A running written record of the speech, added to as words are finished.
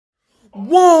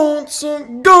What's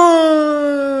up,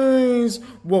 guys?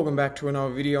 Welcome back to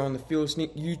another video on the Fearless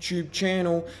Nick YouTube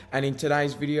channel, and in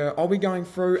today's video I'll be going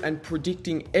through and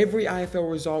predicting every AFL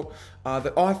result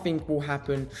that I think will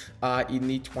happen in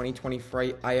the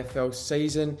 2023 AFL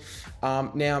season.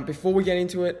 Now, before we get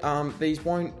into it, these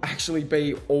won't actually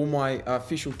be all my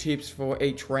official tips for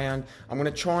each round. I'm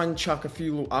going to try and chuck a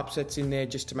few little upsets in there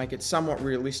just to make it somewhat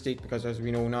realistic, because as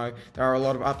we all know, there are a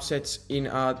lot of upsets in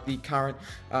the current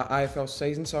AFL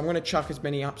season. So I'm going to chuck as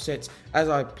many upsets as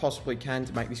I possibly can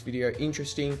to make this video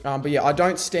interesting. But yeah, I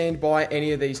don't stand by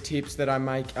any of these tips that I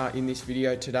make in this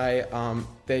video today.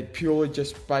 They're purely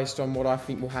just based on what I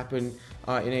think will happen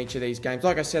in each of these games.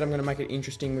 Like I said, I'm going to make it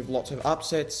interesting with lots of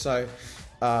upsets. So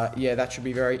yeah, that should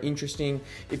be very interesting.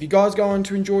 If you guys go on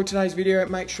to enjoy today's video,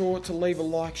 make sure to leave a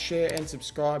like, share, and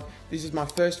subscribe. This is my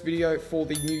first video for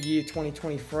the new year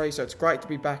 2023, so it's great to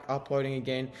be back uploading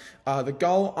again. The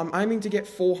goal, I'm aiming to get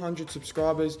 400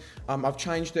 subscribers. I've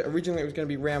changed it. Originally it was going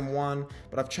to be round 1,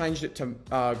 but I've changed it to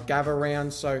gather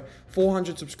round. So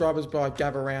 400 subscribers by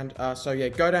gather round. So yeah,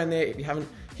 go down there if you haven't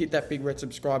hit that big red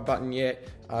subscribe button yet.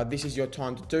 This is your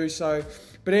time to do so.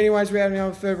 But anyways, without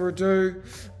any further ado,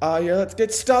 yeah, let's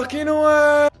get stuck into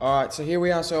it. Alright, so here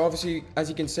we are. So obviously, as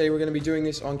you can see, we're going to be doing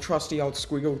this on trusty old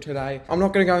Squiggle today. I'm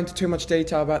not going to go into too much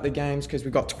detail about the games because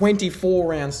we've got 24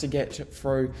 rounds to get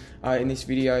through in this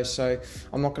video, so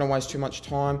I'm not going to waste too much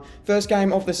time. First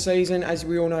game of the season, as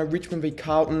we all know, Richmond v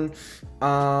Carlton.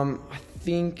 I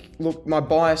think, look, my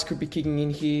bias could be kicking in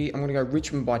here. I'm going to go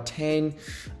Richmond by 10.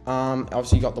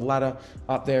 Obviously, you got the ladder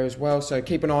up there as well, so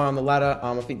keep an eye on the ladder.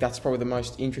 I think that's probably the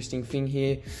most interesting thing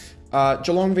here.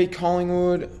 Geelong v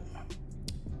Collingwood.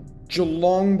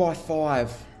 Geelong by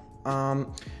 5.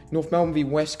 North Melbourne v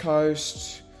West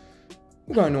Coast.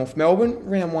 We'll go North Melbourne.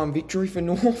 Round 1 victory for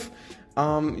North.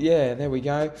 Yeah, there we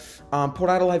go. Port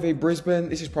Adelaide v Brisbane.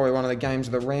 This is probably one of the games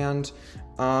of the round.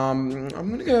 I'm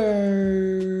going to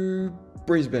go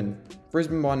Brisbane.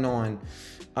 Brisbane by 9.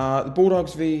 The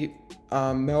Bulldogs v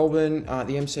Melbourne.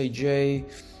 The MCG.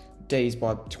 D's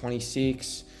by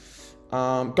 26.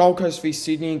 Gold Coast v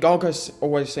Sydney. Gold Coast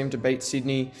always seem to beat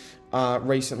Sydney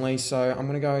recently, so I'm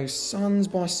going to go Suns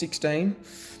by 16.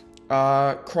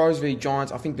 Crows v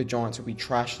Giants. I think the Giants will be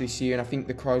trash this year, and I think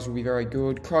the Crows will be very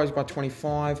good. Crows by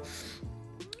 25.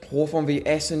 Hawthorn v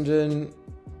Essendon.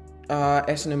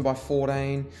 Essendon by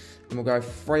 14. And we'll go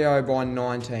Freo by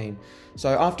 19. So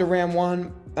after round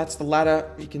 1, that's the ladder.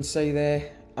 You can see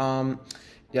there.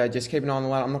 Yeah, just keep an eye on the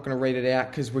ladder. I'm not going to read it out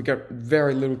because we've got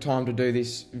very little time to do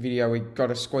this video. We've got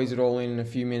to squeeze it all in a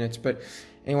few minutes. But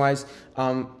anyways,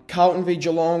 Carlton v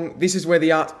Geelong. This is where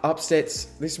the upsets.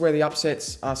 This is where the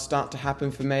upsets start to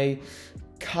happen for me.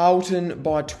 Carlton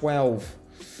by 12.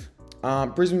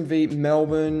 Brisbane v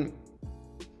Melbourne.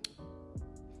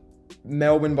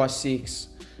 Melbourne by 6.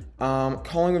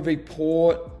 Collingwood v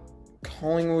Port.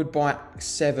 Collingwood by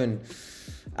 7.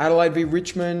 Adelaide v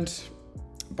Richmond.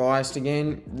 Biased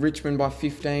again. Richmond by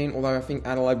 15. Although I think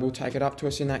Adelaide will take it up to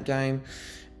us in that game.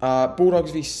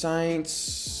 Bulldogs v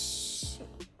Saints.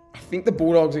 I think the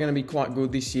Bulldogs are going to be quite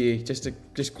good this year.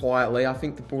 Just quietly, I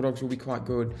think the Bulldogs will be quite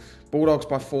good. Bulldogs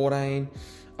by 14.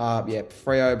 Yeah,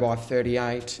 Freo by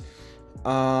 38.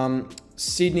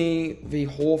 Sydney v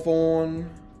Hawthorn.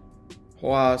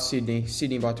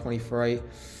 Sydney by 23.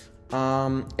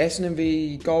 Essendon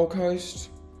v Gold Coast.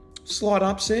 Slight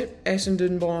upset.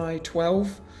 Essendon by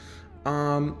 12.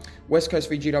 West Coast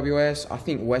v GWS. I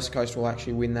think West Coast will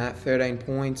actually win that. 13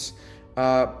 points.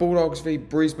 Bulldogs v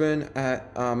Brisbane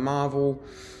at Marvel.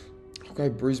 I'll go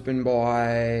Brisbane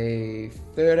by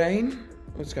 13.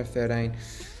 Let's go 13.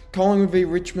 Collingwood v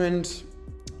Richmond.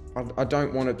 I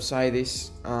don't want to say this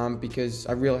because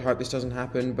I really hope this doesn't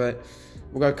happen, but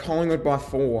we'll go Collingwood by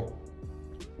 4.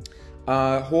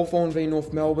 Hawthorn v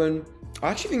North Melbourne. I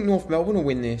actually think North Melbourne will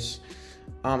win this.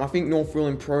 I think North will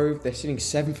improve. They're sitting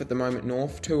 7th at the moment,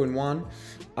 North, 2-1.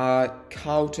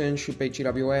 Carlton should beat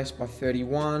GWS by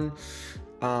 31.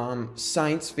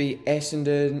 Saints v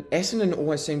Essendon. Essendon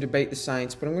always seem to beat the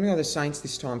Saints, but I'm going to go the Saints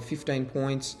this time, 15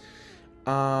 points.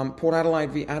 Port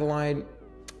Adelaide v Adelaide.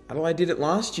 Adelaide did it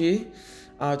last year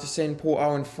to send Port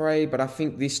 0-3, but I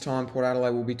think this time Port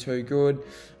Adelaide will be too good.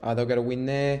 They'll get a win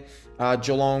there.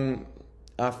 Geelong,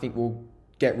 I think, will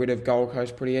get rid of Gold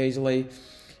Coast pretty easily.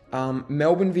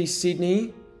 Melbourne v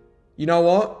Sydney. You know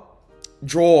what?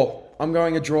 Draw. I'm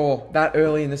going a draw. That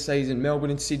early in the season, Melbourne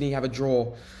and Sydney have a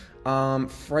draw.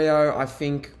 Freo, I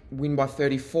think, win by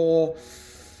 34.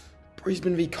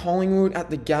 Brisbane v Collingwood at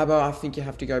the Gabba. I think you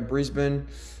have to go Brisbane,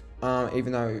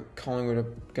 even though Collingwood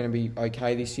are going to be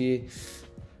okay this year.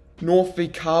 North v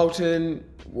Carlton.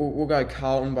 We'll go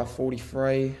Carlton by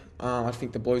 43. I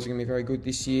think the Blues are going to be very good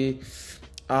this year.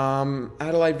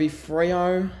 Adelaide v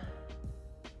Freo.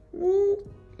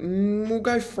 We'll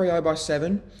go Freo by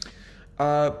 7.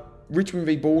 Richmond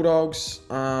v Bulldogs.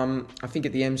 I think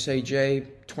at the MCG,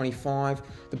 25.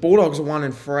 The Bulldogs are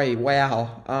 1-3.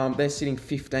 Wow. They're sitting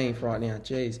 15th right now.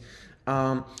 Jeez.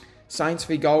 Saints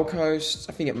v Gold Coast.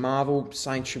 I think at Marvel,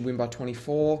 Saints should win by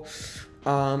 24.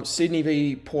 Sydney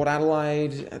v Port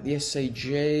Adelaide at the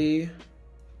SCG.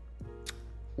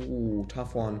 Ooh,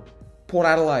 tough one. Port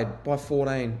Adelaide by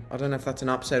 14. I don't know if that's an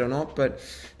upset or not, but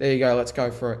there you go. Let's go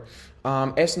for it.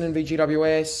 Essendon v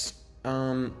GWS.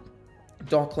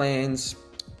 Docklands.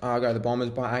 I'll go the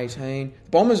Bombers by 18. The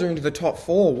Bombers are into the top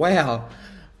 4. Wow.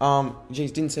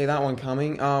 Geez, didn't see that one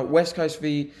coming. West Coast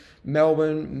v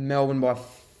Melbourne. Melbourne by...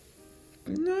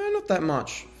 No, not that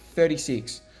much.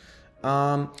 36.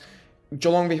 Geelong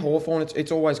v Hawthorn.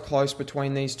 It's always close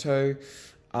between these two.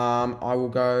 I will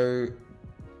go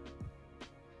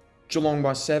Geelong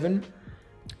by 7.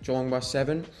 Geelong by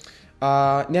 7.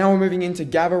 Now we're moving into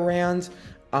Gabba round.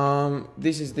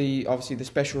 This is obviously the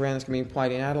special round that's going to be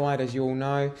played in Adelaide, as you all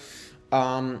know.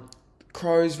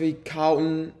 Crows v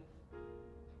Carlton.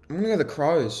 I'm going to go the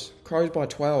Crows. Crows by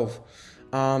 12.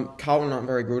 Carlton aren't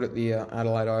very good at the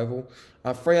Adelaide Oval.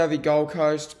 Freo v Gold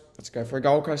Coast. Let's go for a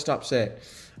Gold Coast upset.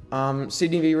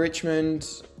 Sydney v Richmond.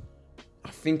 I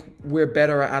think we're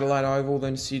better at Adelaide Oval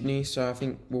than Sydney, so I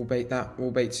think we'll beat that. We'll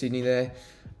beat Sydney there.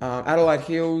 Adelaide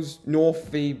Hills. North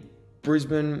v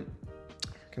Brisbane.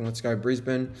 Okay, let's go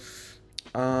Brisbane.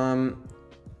 Melbourne,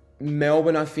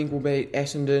 I think, will beat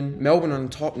Essendon. Melbourne on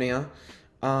top now.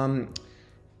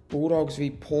 Bulldogs v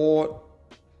Port.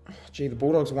 Oh, gee, the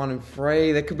Bulldogs are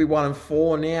 1-3. They could be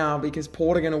 1-4 now because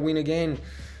Port are going to win again.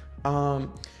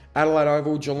 Adelaide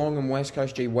Oval, Geelong and West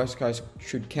Coast. Gee, West Coast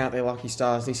should count their lucky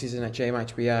stars. This isn't at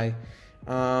GMHBA.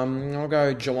 I'll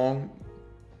go Geelong.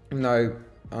 No,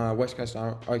 West Coast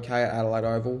are okay at Adelaide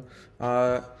Oval.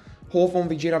 Hawthorn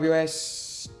v GWS.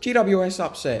 GWS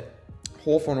upset.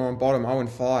 Hawthorn are on bottom,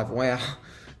 0-5.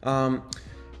 Wow.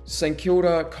 St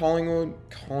Kilda, Collingwood.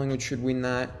 Collingwood should win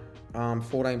that.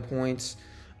 14 points.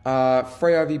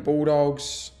 Freo v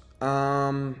Bulldogs.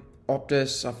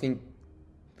 Optus, I think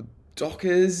the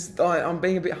Dockers. I'm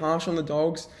being a bit harsh on the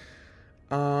Dogs.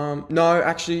 No,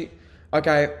 actually,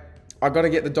 okay. I got to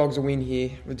get the Dogs a win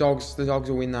here. The Dogs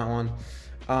will win that one.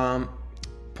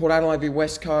 Port Adelaide v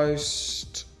West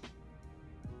Coast.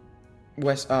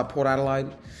 Port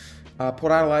Adelaide.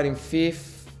 Port Adelaide in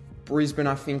 5th. Brisbane,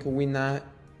 I think, will win that.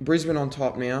 Brisbane on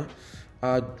top now.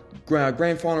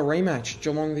 Grand final rematch.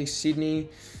 Geelong v Sydney.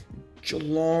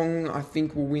 Geelong, I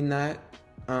think, will win that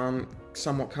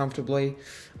somewhat comfortably.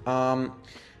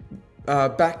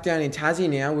 Back down in Tassie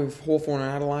now with Hawthorn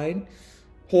and Adelaide.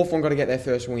 Hawthorn got to get their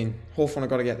first win. Hawthorn have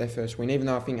got to get their first win, even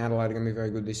though I think Adelaide are going to be very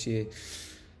good this year.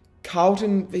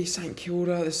 Carlton v St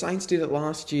Kilda. The Saints did it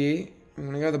last year. I'm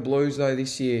going to go the Blues, though,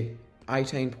 this year.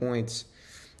 18 points.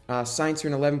 Saints are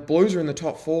in 11th. Blues are in the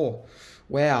top 4.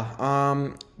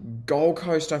 Wow. Gold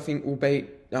Coast, I think, will beat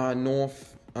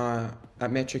North at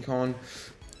Metricon.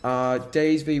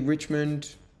 D's v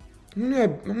Richmond. I'm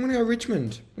going to go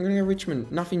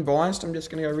Richmond. Nothing biased. I'm just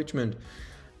going to go Richmond.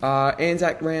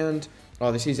 Anzac round.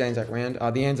 Oh, this is Anzac round.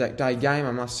 The Anzac Day game,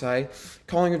 I must say.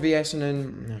 Collingwood v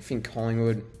Essendon. I think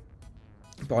Collingwood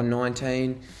by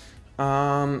 19.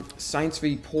 Saints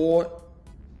v Port.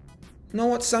 You know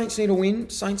what? Saints need a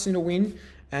win.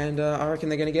 And I reckon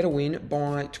they're going to get a win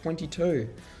by 22.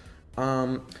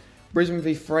 Brisbane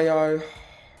v Freo. I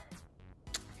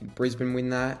think Brisbane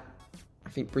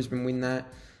win that.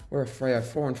 We're a Freo.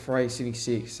 4-3, Sydney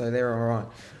 6. So they're all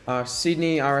right.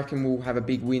 Sydney, I reckon, will have a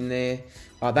big win there.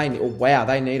 They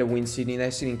need a win, Sydney.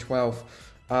 They're sitting 12th.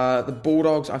 The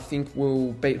Bulldogs, I think,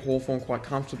 will beat Hawthorn quite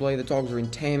comfortably. The Dogs are in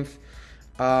 10th.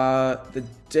 The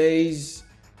D's...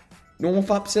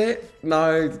 North upset?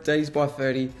 No, the D's by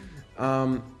 30.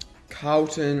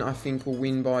 Carlton, I think, will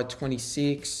win by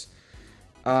 26.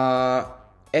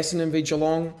 Essendon v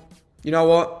Geelong. You know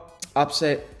what?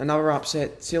 Upset. Another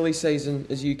upset. Silly season,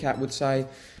 as UCAT would say.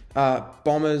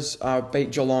 Bombers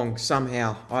beat Geelong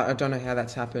somehow. I don't know how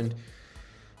that's happened.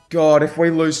 God, if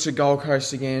we lose to Gold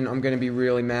Coast again, I'm going to be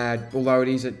really mad. Although it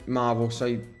is at Marvel,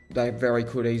 so they very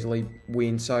could easily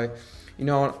win. So, you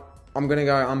know what? I'm going to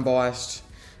go unbiased.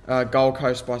 Gold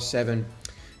Coast by 7.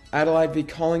 Adelaide v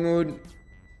Collingwood.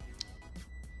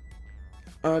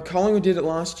 Collingwood did it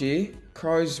last year.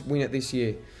 Crows win it this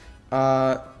year.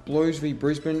 Blues v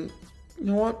Brisbane. You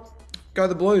know what? Go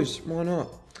the Blues. Why not?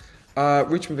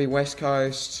 Richmond v West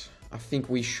Coast. I think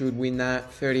we should win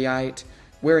that. 38.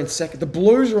 We're in second. The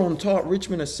Blues are on top.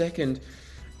 Richmond are second.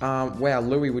 Wow,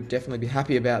 Louis would definitely be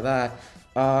happy about that.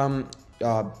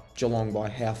 Geelong by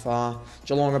how far?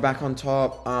 Geelong are back on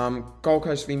top. Gold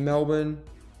Coast v Melbourne.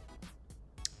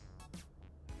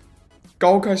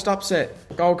 Gold Coast upset.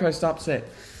 Gold Coast upset.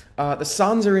 The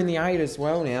Suns are in the 8 as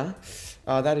well now.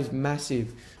 That is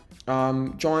massive.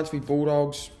 Giants v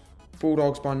Bulldogs.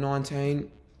 Bulldogs by 19.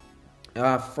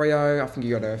 Freo, I think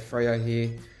you got a Freo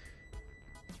here.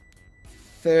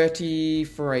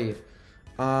 33.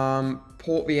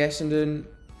 Port v Essendon.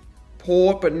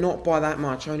 Port, but not by that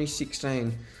much, only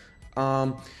 16.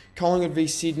 Collingwood v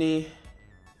Sydney.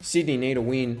 Sydney need a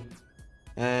win,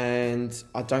 and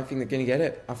I don't think they're going to get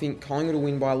it. I think Collingwood will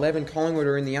win by 11. Collingwood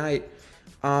are in the 8.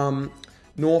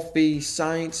 North v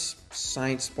Saints.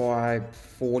 Saints by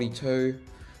 42.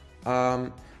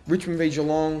 Richmond v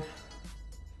Geelong.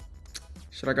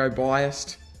 Should I go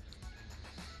biased?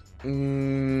 No,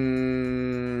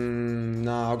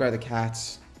 I'll go the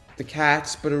Cats. The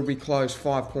Cats, but it'll be close.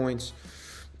 5 points.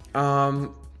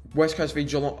 West Coast v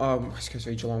Geelong.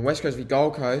 West Coast v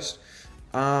Gold Coast.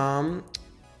 I'm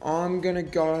gonna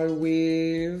go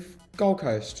with Gold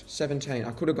Coast. 17.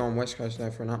 I could have gone West Coast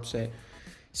though for an upset.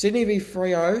 Sydney v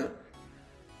Freo.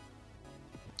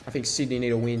 I think Sydney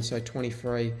need a win, so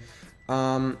 23.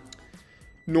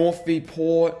 North v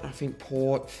Port. I think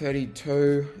Port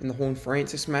 32 in the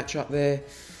Horn-Francis matchup there.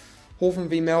 Hawthorn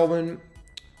v Melbourne.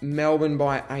 Melbourne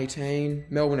by 18.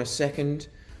 Melbourne are second.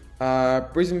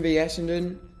 Brisbane v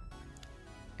Essendon.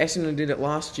 Essendon did it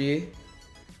last year.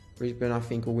 Brisbane, I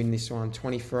think, will win this one.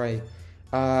 23.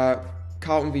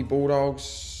 Carlton v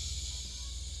Bulldogs.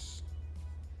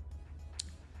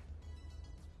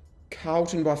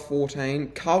 Carlton by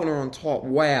 14. Carlton are on top.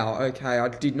 Wow. Okay, I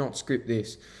did not script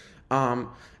this.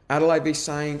 Adelaide v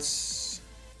Saints.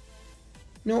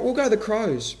 No, we'll go the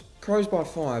Crows. Crows by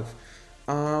 5.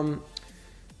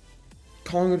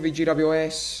 Collingwood v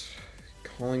GWS.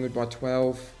 Collingwood by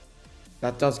 12.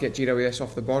 That does get GWS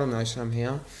off the bottom though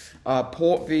somehow.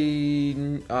 Port v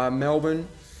Melbourne.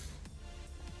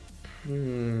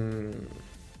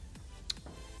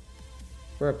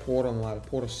 We're at Port on the ladder.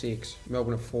 Port are 6.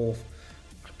 Melbourne are 4th.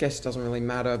 I guess it doesn't really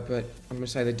matter, but I'm going to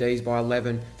say the D's by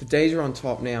 11. The D's are on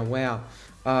top now. Wow.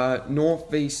 North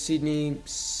v Sydney.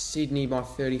 Sydney by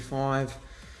 35.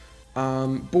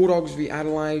 Bulldogs v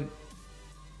Adelaide.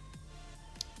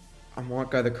 I might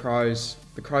go the Crows.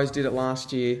 The Crows did it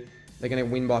last year. They're going to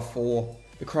win by 4.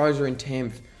 The Crows are in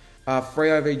 10th.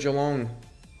 Freo v Geelong.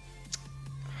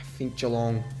 I think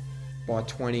Geelong by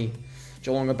 20.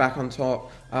 Geelong are back on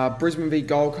top. Brisbane v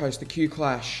Gold Coast, the Q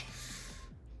Clash.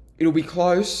 It'll be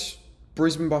close.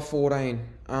 Brisbane by 14.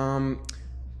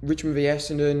 Richmond v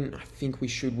Essendon. I think we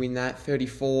should win that.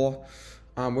 34.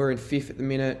 We're in 5th at the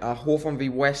minute. Hawthorn v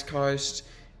West Coast.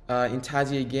 In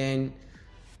Tassie again.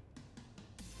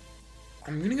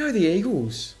 I'm going to go the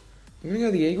Eagles. I'm going to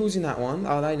go the Eagles in that one.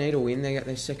 They need a win. They get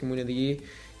their 2nd win of the year.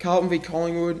 Carlton v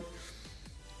Collingwood.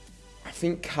 I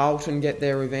think Carlton get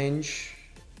their revenge.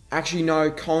 Actually,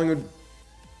 no. Collingwood...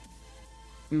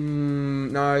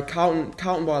 no,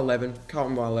 Carlton by 11.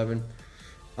 Carlton by 11.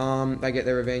 They get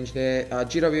their revenge there.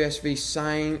 GWS v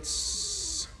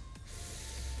Saints.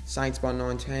 Saints by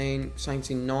 19. Saints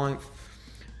in 9th.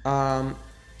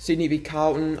 Sydney v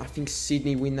Carlton. I think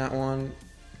Sydney win that one.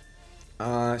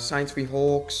 Saints v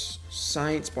Hawks.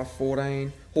 Saints by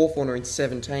 14. Hawthorn are in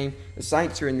 17. The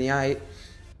Saints are in the 8.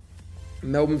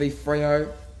 Melbourne v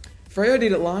Freo. Freo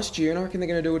did it last year, and I reckon they're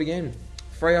going to do it again.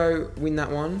 Freo win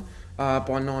that one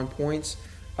by 9 points.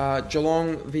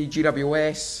 Geelong v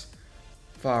GWS.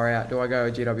 Far out. Do I go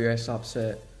a GWS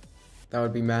upset? That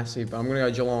would be massive. But I'm going to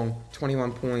go Geelong.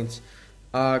 21 points.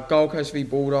 Gold Coast v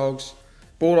Bulldogs.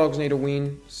 Bulldogs need a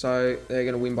win, so they're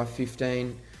going to win by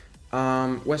 15.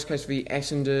 West Coast v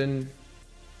Essendon.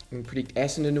 I'm going to predict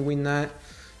Essendon to win that.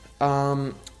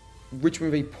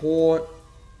 Richmond v Port.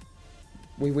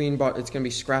 We win, but it's going to be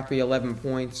scrappy. 11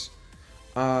 points.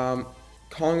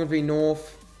 Collingwood v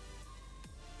North.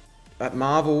 At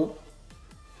Marvel.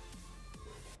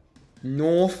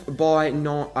 North by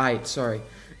 8. Sorry.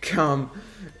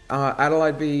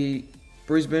 Adelaide v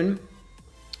Brisbane.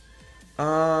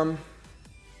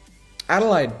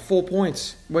 Adelaide, 4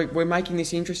 points. We're making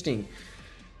this interesting.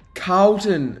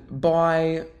 Carlton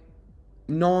by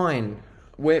 9.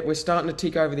 We're starting to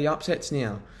tick over the upsets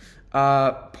now.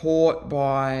 Port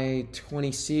by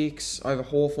 26 over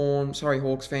Hawthorn. Sorry,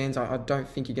 Hawks fans. I don't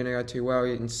think you're going to go too well.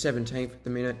 You're in 17th at the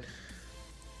minute.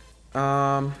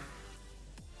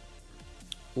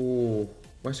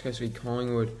 West Coast v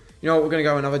Collingwood. You know what? We're going to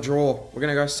go another draw. We're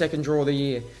going to go 2nd draw of the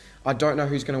year. I don't know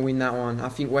who's going to win that one. I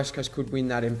think West Coast could win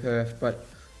that in Perth, but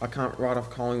I can't write off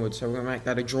Collingwood, so we're going to make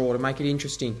that a draw to make it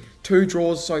interesting. 2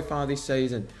 draws so far this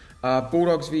season.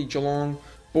 Bulldogs v Geelong.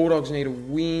 Bulldogs need a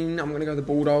win. I'm going to go the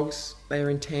Bulldogs. They are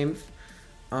in 10th.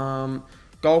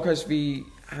 Gold Coast v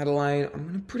Adelaide. I'm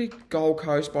going to predict Gold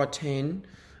Coast by 10.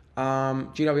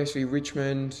 GWS v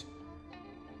Richmond.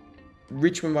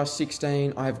 Richmond by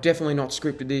 16. I have definitely not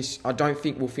scripted this. I don't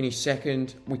think we'll finish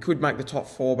second. We could make the top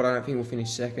 4, but I don't think we'll finish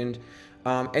second.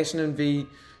 Essendon v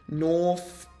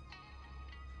North.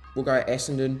 We'll go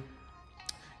Essendon.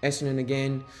 Essendon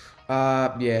again.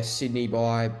 Yeah, Sydney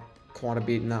by quite a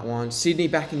bit in that one. Sydney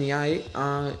back in the 8.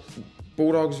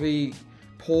 Bulldogs v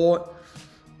Port.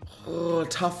 Oh,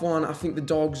 tough one. I think the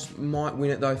Dogs might win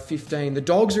it though. 15. The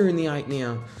Dogs are in the 8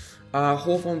 now.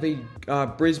 Hawthorn v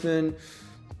Brisbane.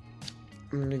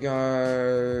 I'm going to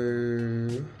go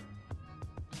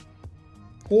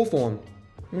Hawthorn.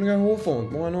 I'm going to go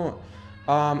Hawthorn. Why not?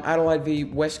 Adelaide v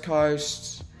West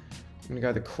Coast. I'm going to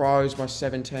go the Crows by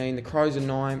 17. The Crows are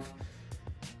 9th.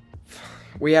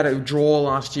 We had a draw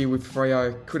last year with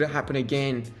Freo. Could it happen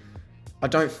again? I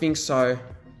don't think so.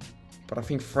 But I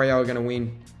think Freo are going to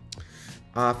win.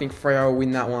 I think Freo will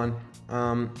win that one.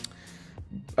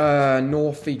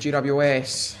 North v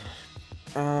GWS.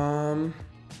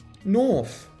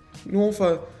 North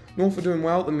are doing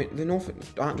well. The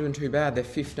North aren't doing too bad. They're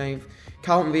 15th.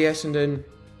 Carlton v Essendon.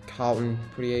 Carlton,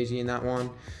 pretty easy in that one.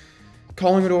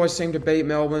 Collingwood always seem to beat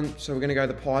Melbourne, so we're going to go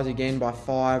the Pies again by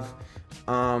 5.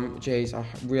 Geez, I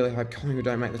really hope Collingwood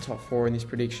don't make the top 4 in this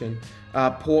prediction.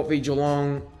 Port v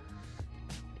Geelong.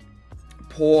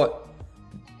 Port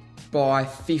by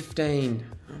 15.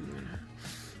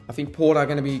 I think Port are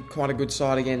going to be quite a good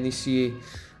side again this year.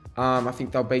 I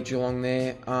think they'll beat Geelong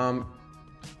there.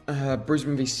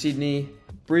 Brisbane v Sydney.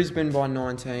 Brisbane by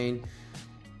 19.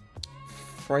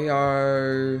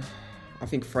 Freo. I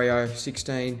think Freo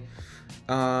 16.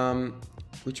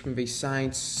 Richmond v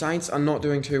Saints. Saints are not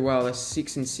doing too well. They're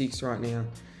 6-6 right now.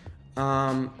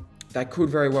 They could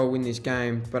very well win this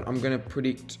game, but I'm going to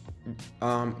predict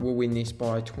we'll win this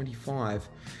by 25.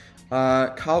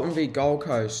 Carlton v Gold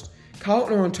Coast.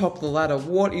 Carlton are on top of the ladder.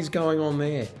 What is going on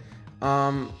there?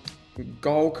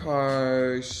 Gold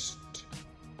Coast.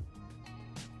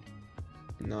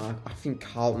 No, I think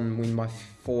Carlton win by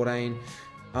 14.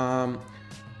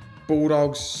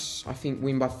 Bulldogs, I think,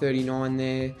 win by 39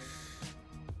 there.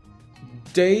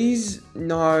 D's,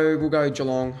 no, we'll go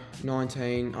Geelong,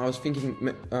 19. I was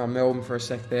thinking Melbourne for a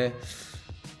sec there.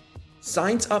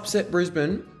 Saints upset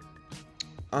Brisbane.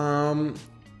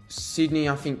 Sydney,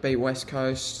 I think, beat West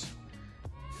Coast.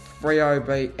 Freo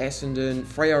beat Essendon.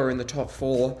 Freo are in the top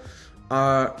 4.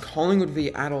 Collingwood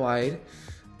v Adelaide.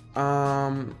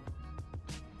 I'm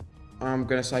going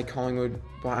to say Collingwood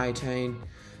by 18.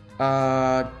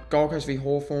 Gold Coast v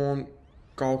Hawthorn.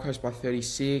 Gold Coast by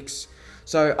 36.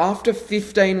 So after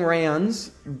 15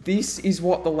 rounds, this is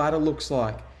what the ladder looks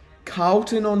like.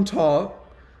 Carlton on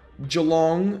top.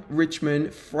 Geelong, Richmond,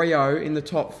 Freo in the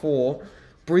top 4.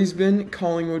 Brisbane,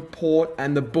 Collingwood, Port,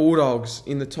 and the Bulldogs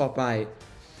in the top 8.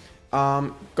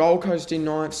 Gold Coast in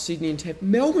 9th, Sydney in 10th,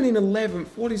 Melbourne in 11th.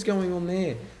 What is going on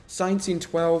there? Saints in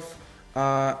 12th,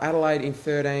 Adelaide in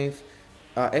 13th,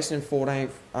 Essendon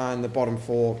 14th, and the bottom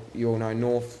 4, you all know,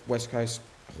 North, West Coast,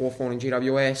 Hawthorn, and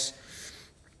GWS.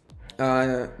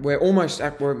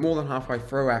 We're more than halfway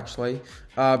through, actually.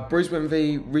 Brisbane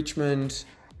v Richmond.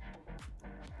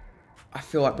 I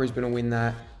feel like Brisbane will win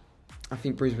that. I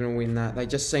think Brisbane will win that. They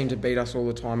just seem to beat us all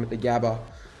the time at the Gabba.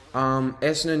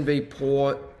 Essendon v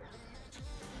Port.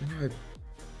 No,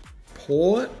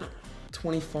 Port,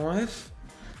 25.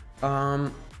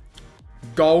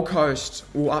 Gold Coast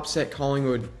will upset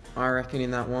Collingwood, I reckon,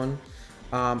 in that one.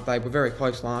 They were very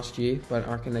close last year, but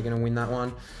I reckon they're going to win that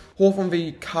one. Hawthorn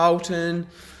v Carlton.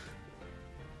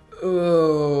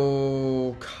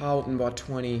 Oh, Carlton by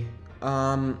 20.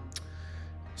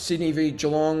 Sydney v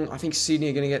Geelong. I think Sydney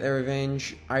are going to get their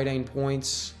revenge. 18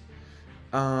 points.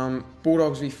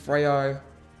 Bulldogs v Freo.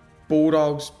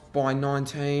 Bulldogs by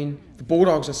 19. The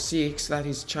Bulldogs are 6. That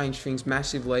has changed things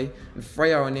massively. And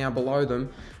Freo are now below them.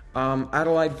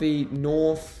 Adelaide v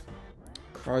North.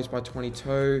 Crows by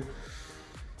 22.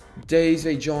 D's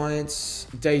v Giants.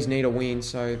 D's need a win,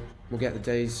 so we'll get the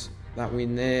D's that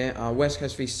win there. West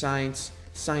Coast v Saints.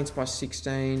 Saints by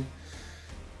 16.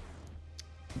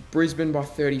 Brisbane by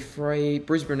 33.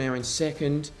 Brisbane now in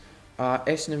 2nd.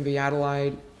 Essendon v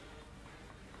Adelaide.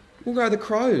 We'll go the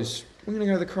Crows. We're going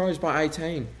to go the Crows by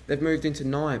 18. They've moved into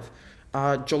 9th.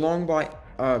 Geelong by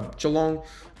how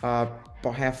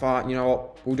far? You know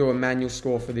what? We'll do a manual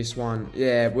score for this one.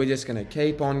 Yeah, we're just going to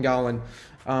keep on going.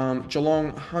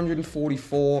 Geelong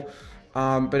 144.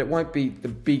 But it won't be the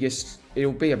biggest.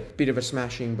 It'll be a bit of a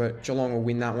smashing, but Geelong will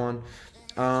win that one.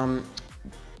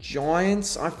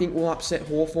 Giants, I think, will upset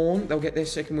Hawthorn. They'll get their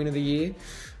second win of the year.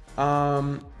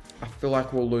 I feel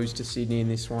like we'll lose to Sydney in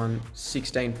this one.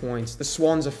 16 points. The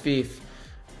Swans are 5th.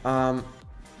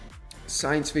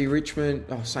 Saints v Richmond.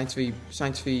 Oh, Saints v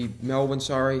Melbourne,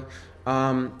 sorry.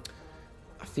 I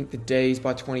think the D's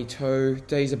by 22.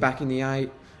 D's are back in the 8.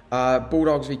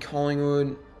 Bulldogs v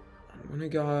Collingwood. I'm going to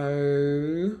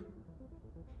go...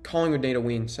 Collingwood need a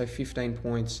win, so 15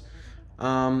 points.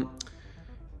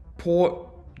 Port,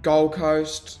 Gold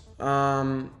Coast,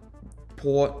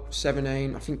 Port,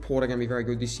 17. I think Port are going to be very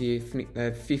good this year.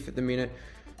 They're 5th at the minute.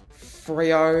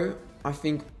 Freo, I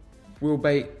think, will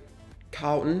beat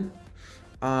Carlton.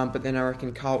 But then I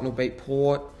reckon Carlton will beat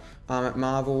Port at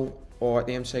Marvel or at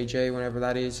the MCG, whenever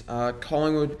that is.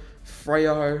 Collingwood,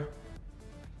 Freo.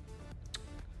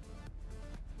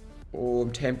 Oh,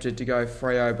 I'm tempted to go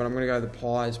Freo, but I'm going to go the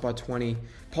Pies by 20.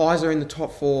 Pies are in the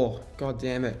top 4. God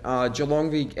damn it.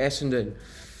 Geelong v Essendon.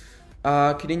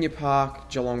 Cardinia Park,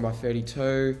 Geelong by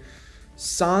 32.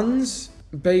 Suns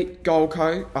beat Gold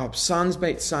Coast. Suns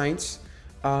beat Saints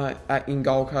in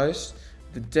Gold Coast.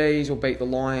 The D's will beat the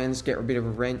Lions, get a bit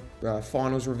of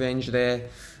finals revenge there.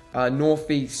 North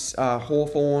v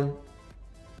Hawthorn.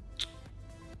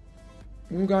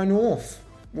 We'll go North.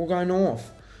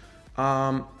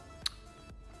 I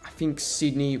think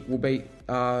Sydney will beat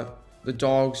the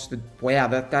Dogs. Wow,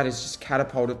 that has just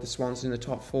catapulted the Swans in the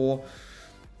top 4.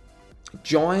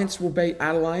 Giants will beat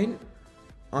Adelaide,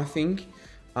 I think.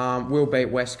 We'll beat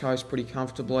West Coast pretty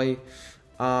comfortably.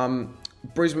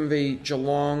 Brisbane v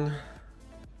Geelong.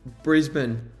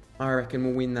 Brisbane, I reckon,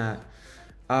 will win that.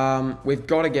 We've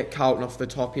got to get Carlton off the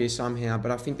top here somehow, but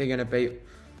I think they're going to beat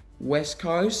West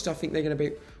Coast.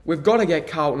 We've got to get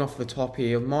Carlton off the top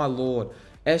here, my lord.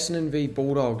 Essendon v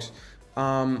Bulldogs.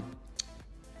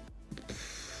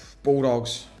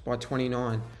 Bulldogs by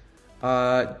 29.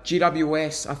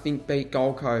 GWS, I think, beat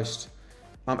Gold Coast.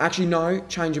 Actually, no,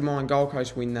 change your mind. Gold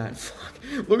Coast win that. Fuck.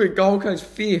 Look at Gold Coast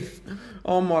 5th.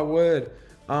 Oh, my word.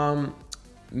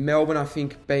 Melbourne, I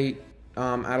think, beat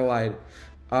Adelaide.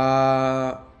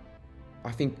 I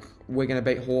think we're going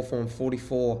to beat Hawthorn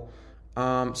 44.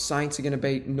 Saints are going to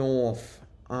beat North.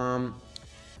 Port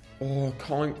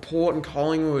and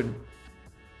Collingwood.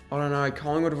 I don't know.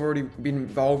 Collingwood have already been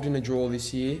involved in a draw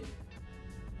this year.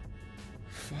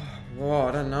 Oh,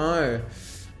 I don't know.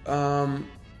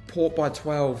 Port by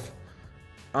 12.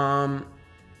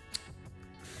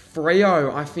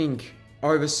 Freo, I think,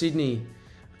 over Sydney.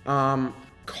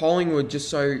 Collingwood, just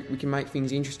so we can make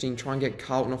things interesting, try and get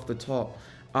Carlton off the top.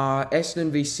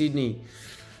 Essendon v Sydney.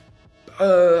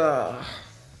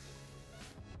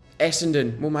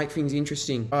 Essendon will make things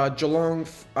interesting. Geelong,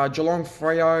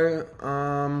 Freo.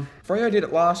 Freo did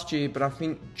it last year, but I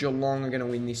think Geelong are going to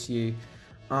win this year.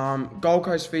 Gold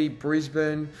Coast v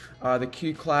Brisbane. The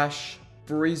Q Clash.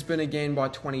 Brisbane again by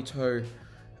 22.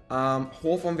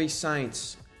 Hawthorn v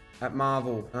Saints at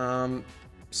Marvel.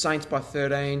 Saints by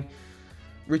 13.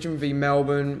 Richmond v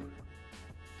Melbourne.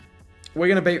 We're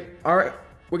gonna beat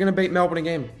Melbourne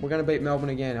again.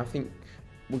 I think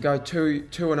we'll go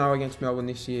 2-0 against Melbourne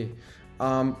this year.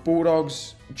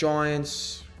 Bulldogs,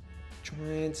 Giants.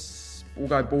 We'll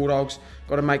go Bulldogs.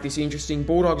 Got to make this interesting.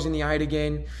 Bulldogs in the 8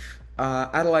 again.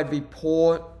 Adelaide v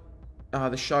Port.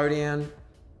 The showdown.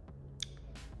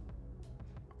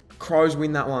 Crows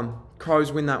win that one.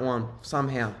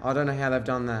 Somehow. I don't know how they've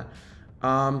done that.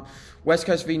 West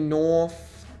Coast v North.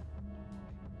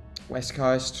 West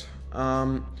Coast.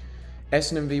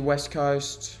 Essendon v West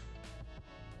Coast.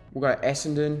 We'll go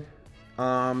Essendon.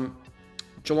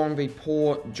 Geelong v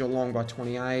Port. Geelong by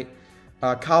 28.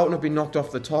 Carlton have been knocked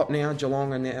off the top now.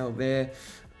 Geelong are now there.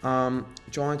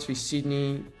 Giants v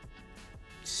Sydney.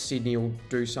 Sydney will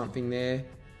do something there.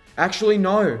 Actually,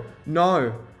 no.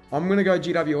 I'm going to go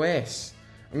GWS.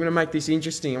 I'm going to make this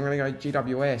interesting. I'm going to go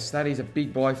GWS. That is a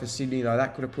big blow for Sydney, though.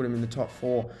 That could have put him in the top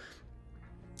 4.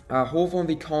 Hawthorn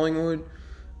v Collingwood.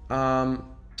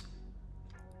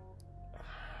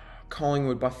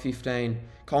 Collingwood by 15.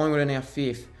 Collingwood are now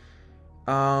 5th.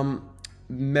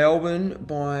 Melbourne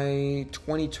by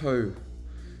 22.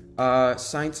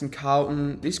 Saints and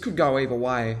Carlton. This could go either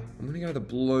way. I'm going to go the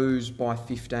Blues by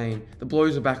 15. The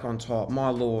Blues are back on top. My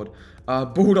lord.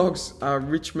 Bulldogs,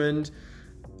 Richmond.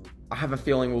 I have a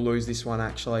feeling we'll lose this one,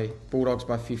 actually. Bulldogs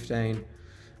by 15.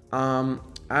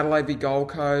 Adelaide v Gold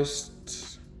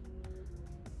Coast.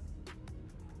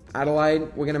 Adelaide,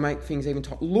 we're going to make things even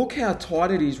tight. Look how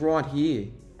tight it is right here.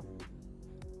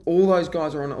 All those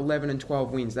guys are on 11 and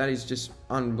 12 wins. That is just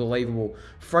unbelievable.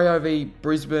 Freo v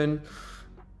Brisbane.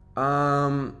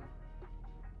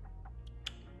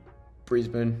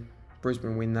 Brisbane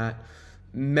win that.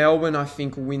 Melbourne, I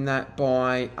think, will win that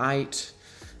by 8.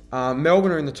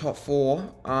 Melbourne are in the top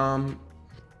 4.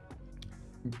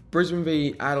 Brisbane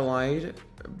v Adelaide.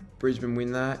 Brisbane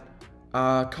win that.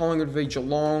 Collingwood v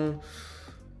Geelong.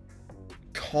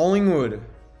 Collingwood.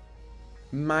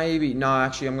 Maybe. No,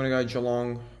 actually, I'm going to go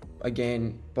Geelong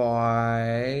again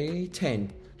by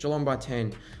 10. Geelong by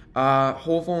 10.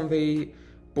 Hawthorn v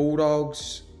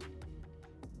Bulldogs.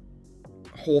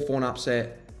 Hawthorn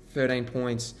upset. 13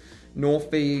 points. North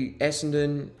v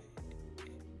Essendon.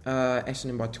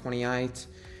 Essendon by 28.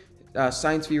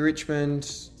 Saints v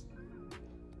Richmond.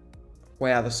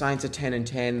 Wow, the Saints are 10 and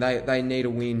 10. They need a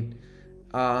win.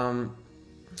 I'm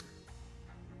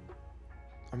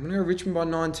going to go Richmond by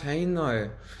 19 though.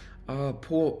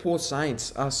 Poor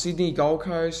Saints. Sydney, Gold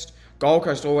Coast. Gold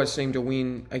Coast always seem to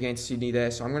win against Sydney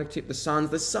there, so I'm going to tip the Suns.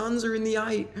 The Suns are in the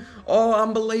 8. Oh,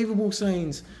 unbelievable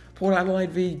scenes. Port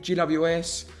Adelaide v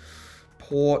GWS.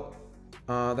 Port,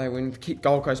 they win. Kick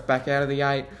Gold Coast back out of the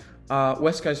 8.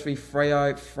 West Coast v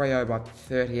Freo. Freo by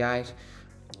 38.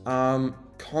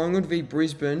 Collingwood v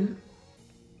Brisbane.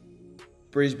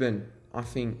 Brisbane, I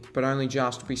think, but only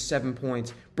just. Will be 7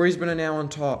 points. Brisbane are now on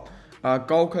top.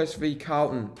 Gold Coast v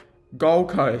Carlton. Gold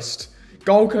Coast.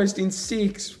 Gold Coast in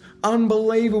 6.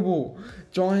 Unbelievable.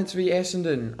 Giants v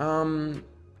Essendon.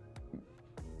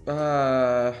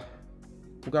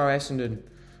 We'll go Essendon.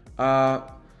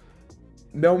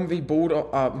 Melbourne v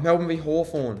Melbourne v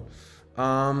Hawthorn.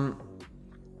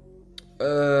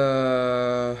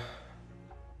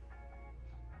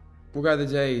 We'll go the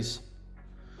D's.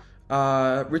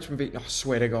 Richmond v... I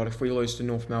swear to God, if we lose to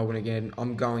North Melbourne again,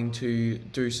 I'm going to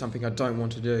do something I don't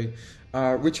want to do.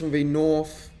 Richmond v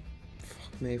North.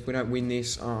 Fuck me, if we don't win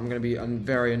this, I'm going to be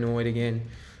very annoyed again.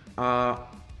 I'm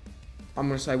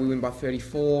going to say we win by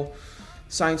 34.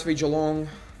 Saints v Geelong.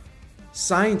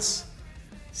 Saints.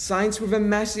 Saints with a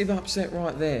massive upset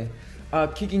right there.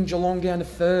 Kicking Geelong down to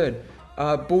 3rd.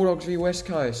 Bulldogs v West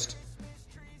Coast.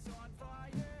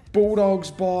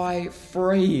 Bulldogs by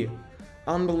 3.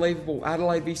 Unbelievable.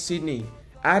 Adelaide v Sydney.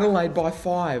 Adelaide by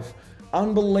 5.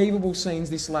 Unbelievable scenes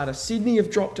this ladder. Sydney have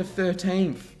dropped to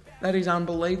 13th. That is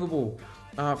unbelievable.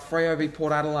 Freo v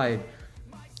Port Adelaide.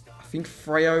 I think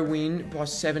Freo win by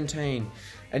 17.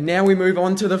 And now we move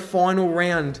on to the final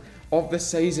round of the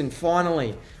season.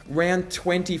 Finally, round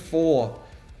 24.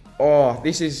 Oh,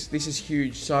 this is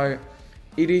huge. So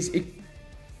it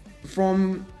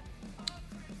from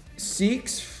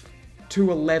 6th to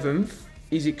 11th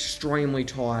is extremely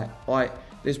tight. Like,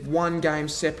 there's one game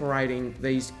separating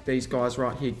these guys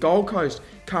right here. Gold Coast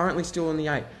currently still in the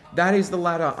 8. That is the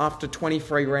ladder after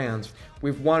 23 rounds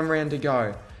with 1 round to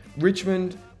go.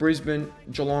 Richmond, Brisbane,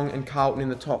 Geelong and Carlton in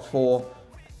the top 4.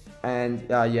 And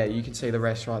yeah, you can see the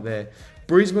rest right there.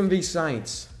 Brisbane v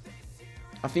Saints.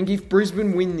 I think if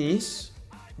Brisbane win this,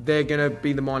 they're going to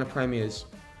be the minor premiers.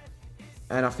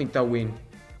 And I think they'll win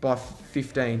by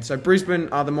 15. So Brisbane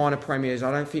are the minor premiers.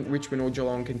 I don't think Richmond or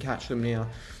Geelong can catch them now.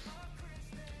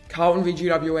 Carlton v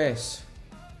GWS.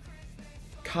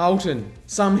 Carlton,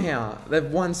 somehow, they've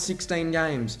won 16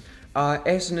 games.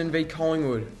 Essendon v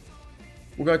Collingwood.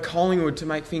 We'll go Collingwood to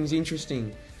make things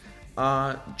interesting.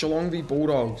 Geelong v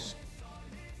Bulldogs.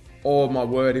 Oh my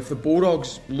word, if the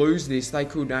Bulldogs lose this, they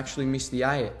could actually miss the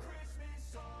 8.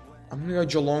 I'm going to go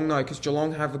Geelong though, because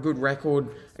Geelong have a good record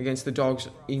against the Dogs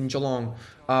in Geelong.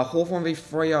 Hawthorn v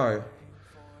Freo.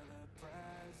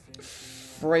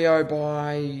 Freo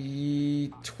by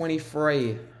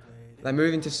 23. They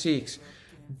move into 6.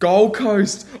 Gold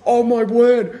Coast. Oh my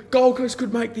word. Gold Coast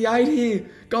could make the 8 here.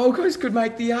 Gold Coast could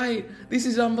make the 8. This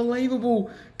is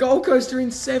unbelievable. Gold Coast are in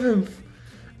 7th.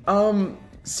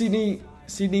 Sydney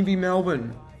v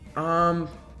Melbourne. We'll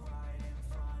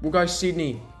go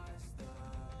Sydney.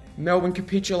 Melbourne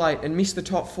capitulate and miss the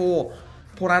top 4.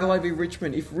 Port Adelaide v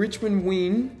Richmond. If Richmond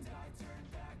win,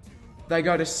 they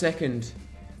go to 2nd.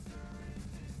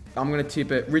 I'm going to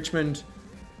tip it. Richmond,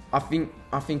 I think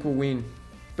will win.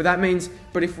 But that means,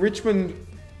 if Richmond,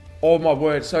 oh my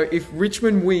word. So if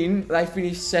Richmond win, they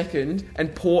finish 2nd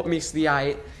and Port miss the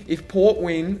 8. If Port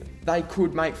win, they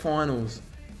could make finals.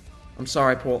 I'm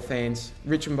sorry, Port fans.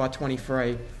 Richmond by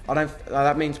 23.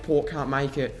 That means Port can't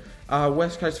make it.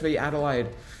 West Coast v Adelaide.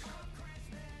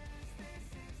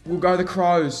 We'll go the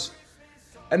Crows.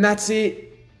 And that's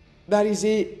it. That is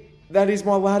it. That is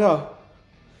my ladder.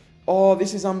 Oh,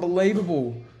 this is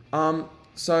unbelievable.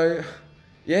 So,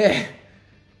 yeah.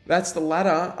 That's the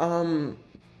ladder.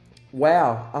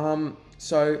 Wow.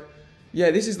 So,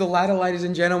 yeah, this is the ladder, ladies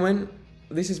and gentlemen.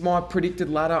 This is my predicted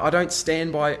ladder. I don't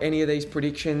stand by any of these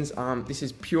predictions. This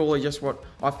is purely just what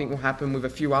I think will happen with a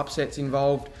few upsets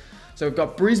involved. So we've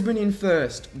got Brisbane in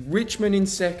first, Richmond in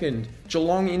second,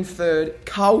 Geelong in third,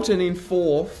 Carlton in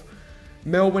fourth,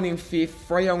 Melbourne in fifth,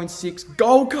 Freo in sixth,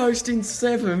 Gold Coast in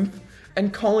seventh,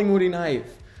 and Collingwood in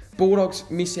eighth. Bulldogs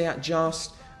miss out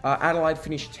just. Adelaide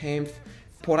finished 10th.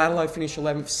 Port Adelaide finished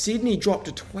 11th. Sydney dropped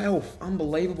to 12th.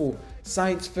 Unbelievable.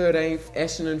 Saints 13th.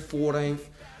 Essendon 14th.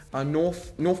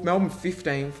 North Melbourne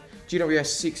 15th.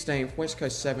 GWS 16th. West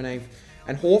Coast 17th.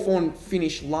 And Hawthorn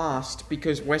finished last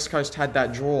because West Coast had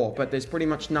that draw. But there's pretty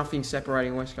much nothing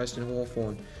separating West Coast and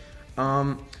Hawthorn.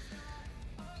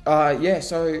 Yeah,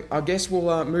 so I guess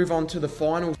we'll move on to the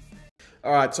finals.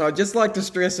 Alright, so I'd just like to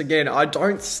stress again, I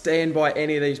don't stand by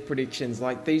any of these predictions.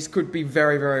 Like, these could be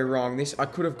very, very wrong. I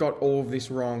could have got all of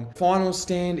this wrong. Final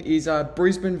stand is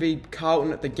Brisbane v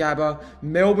Carlton at the Gabba,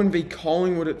 Melbourne v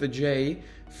Collingwood at the G,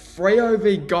 Freo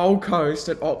v Gold Coast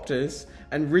at Optus,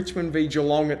 and Richmond v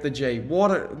Geelong at the G.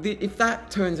 If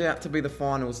that turns out to be the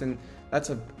finals, then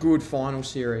that's a good final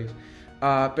series.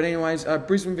 But anyways,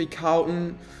 Brisbane v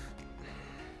Carlton.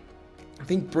 I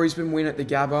think Brisbane win at the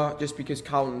Gabba just because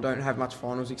Carlton don't have much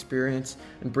finals experience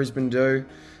and Brisbane do.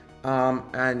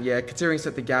 And yeah, considering it's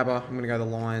at the Gabba, I'm going to go the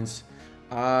Lions.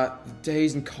 The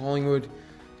D's and Collingwood.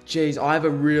 Geez, I have a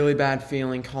really bad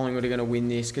feeling Collingwood are going to win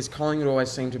this because Collingwood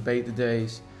always seem to beat the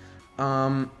D's.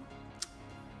 I'm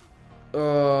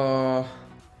going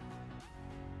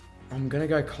to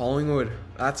go Collingwood.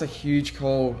 That's a huge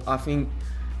call. I think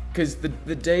because the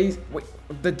D's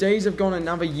have gone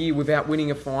another year without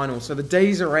winning a final. So the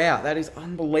D's are out. That is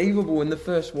unbelievable in the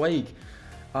first week.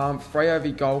 Freo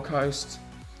v Gold Coast.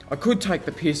 I could take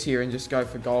the piss here and just go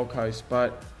for Gold Coast,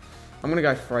 but I'm going to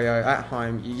go Freo at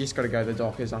home. You just got to go the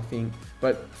Dockers, I think.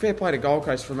 But fair play to Gold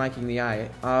Coast for making the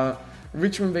 8.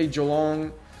 Richmond v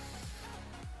Geelong.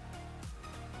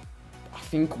 I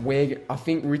think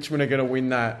Richmond are going to win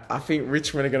that.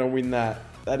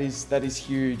 That is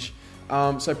huge.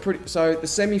 So the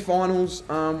semi-finals,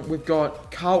 we've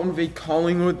got Carlton v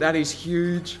Collingwood, that is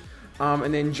huge,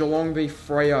 and then Geelong v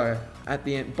Freo at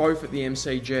the end, both at the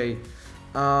MCG.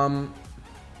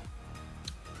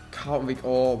 Carlton v,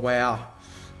 oh wow,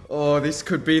 oh this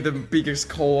could be the biggest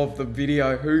call of the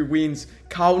video. Who wins?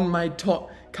 Carlton made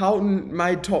top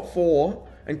 4,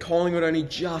 and Collingwood only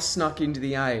just snuck into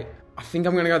the 8. I think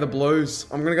I'm gonna go the Blues.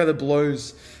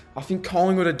 I think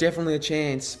Collingwood are definitely a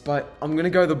chance, but I'm going to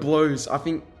go the Blues. I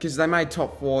think because they made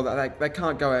top 4, they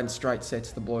can't go out in straight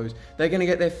sets, the Blues. They're going to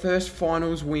get their first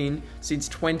finals win since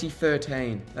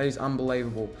 2013. That is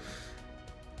unbelievable.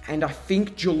 And I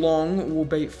think Geelong will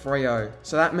beat Freo.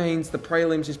 So that means the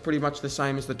prelims is pretty much the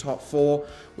same as the top 4.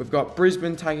 We've got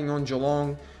Brisbane taking on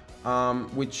Geelong,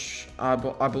 which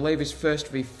I believe is first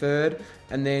v third,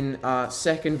 and then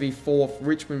second v fourth,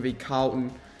 Richmond v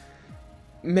Carlton.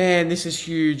 Man, this is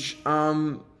huge.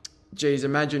 Geez,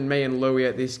 imagine me and Louis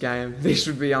at this game. This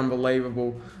would be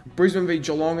unbelievable. Brisbane v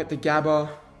Geelong at the Gabba.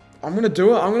 I'm going to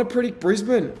do it. I'm going to predict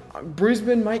Brisbane.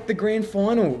 Brisbane make the grand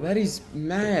final. That is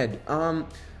mad. I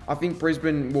think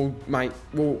Brisbane will make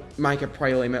a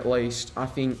prelim at least. I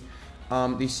think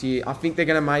this year. I think they're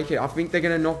going to make it. I think they're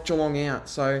going to knock Geelong out.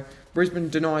 So Brisbane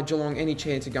denied Geelong any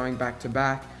chance of going back to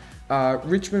back.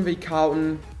 Richmond v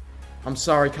Carlton. I'm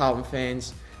sorry, Carlton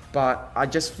fans. But I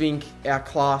just think our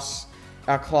class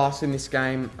in this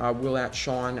game will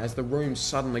outshine, as the room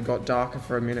suddenly got darker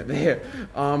for a minute there.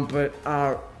 But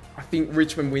I think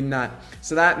Richmond win that.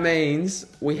 So that means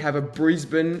we have a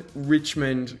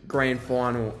Brisbane-Richmond grand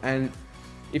final. And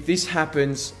if this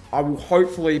happens, I will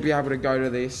hopefully be able to go to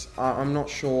this. I'm not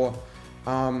sure.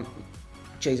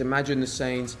 Geez, imagine the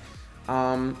scenes.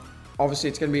 Obviously,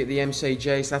 it's going to be at the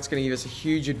MCG, so that's going to give us a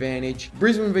huge advantage.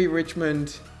 Brisbane v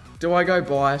Richmond. Do I go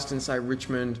biased and say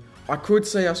Richmond? I could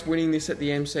see us winning this at the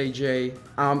MCG.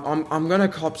 I'm going to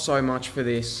cop so much for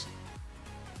this,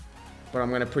 but I'm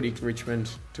going to predict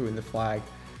Richmond to win the flag.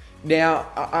 Now,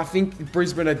 I think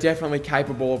Brisbane are definitely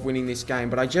capable of winning this game,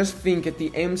 but I just think at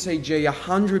the MCG,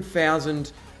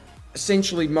 100,000,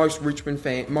 essentially mostly Richmond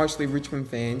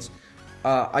fans,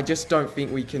 I just don't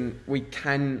think we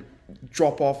can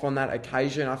drop off on that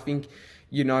occasion. I think,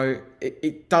 you know,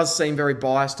 it does seem very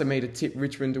biased to me to tip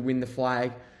Richmond to win the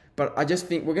flag. But I just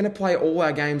think we're going to play all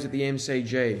our games at the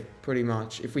MCG, pretty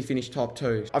much, if we finish top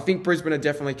 2. I think Brisbane are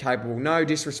definitely capable. No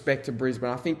disrespect to Brisbane.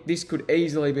 I think this could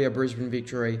easily be a Brisbane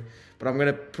victory. But I'm going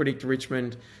to predict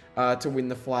Richmond to win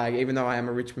the flag, even though I am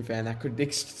a Richmond fan. That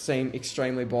could seem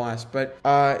extremely biased. But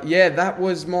yeah, that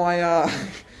was my...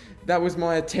 That was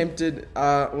my attempted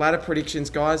ladder predictions,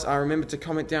 guys. Remember to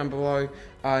comment down below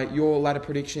your ladder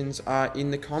predictions in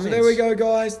the comments. So there we go,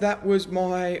 guys. That was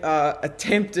my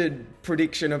attempted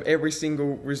prediction of every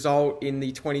single result in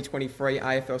the 2023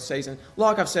 AFL season.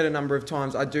 Like I've said a number of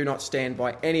times, I do not stand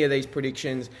by any of these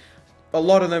predictions. A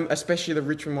lot of them, especially the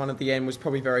Richmond one at the end, was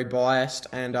probably very biased,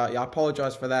 and yeah, I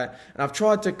apologise for that. And I've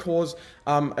tried to cause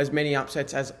as many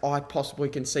upsets as I possibly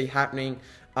can see happening,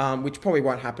 which probably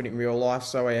won't happen in real life.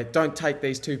 So yeah, don't take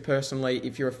these too personally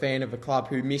if you're a fan of a club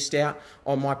who missed out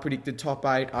on my predicted top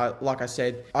 8. Like I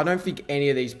said, I don't think any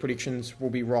of these predictions will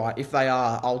be right. If they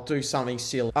are, I'll do something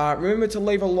silly. Remember to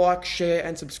leave a like, share,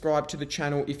 and subscribe to the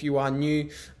channel if you are new.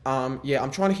 Yeah,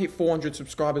 I'm trying to hit 400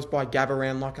 subscribers by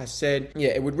Gavaround, like I said. Yeah,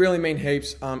 it would really mean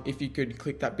heaps if you could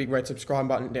click that big red subscribe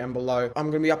button down below. I'm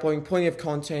going to be uploading plenty of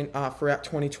content throughout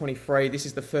 2023. This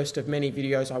is the first of many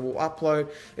videos I will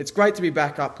upload. It's great to be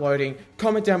back uploading.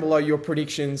 Comment down below your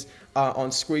predictions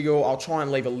on Squiggle. I'll try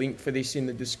and leave a link for this in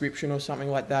the description or something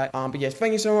like that. But yes,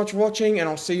 thank you so much for watching, and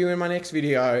I'll see you in my next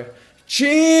video.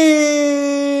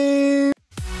 Cheers!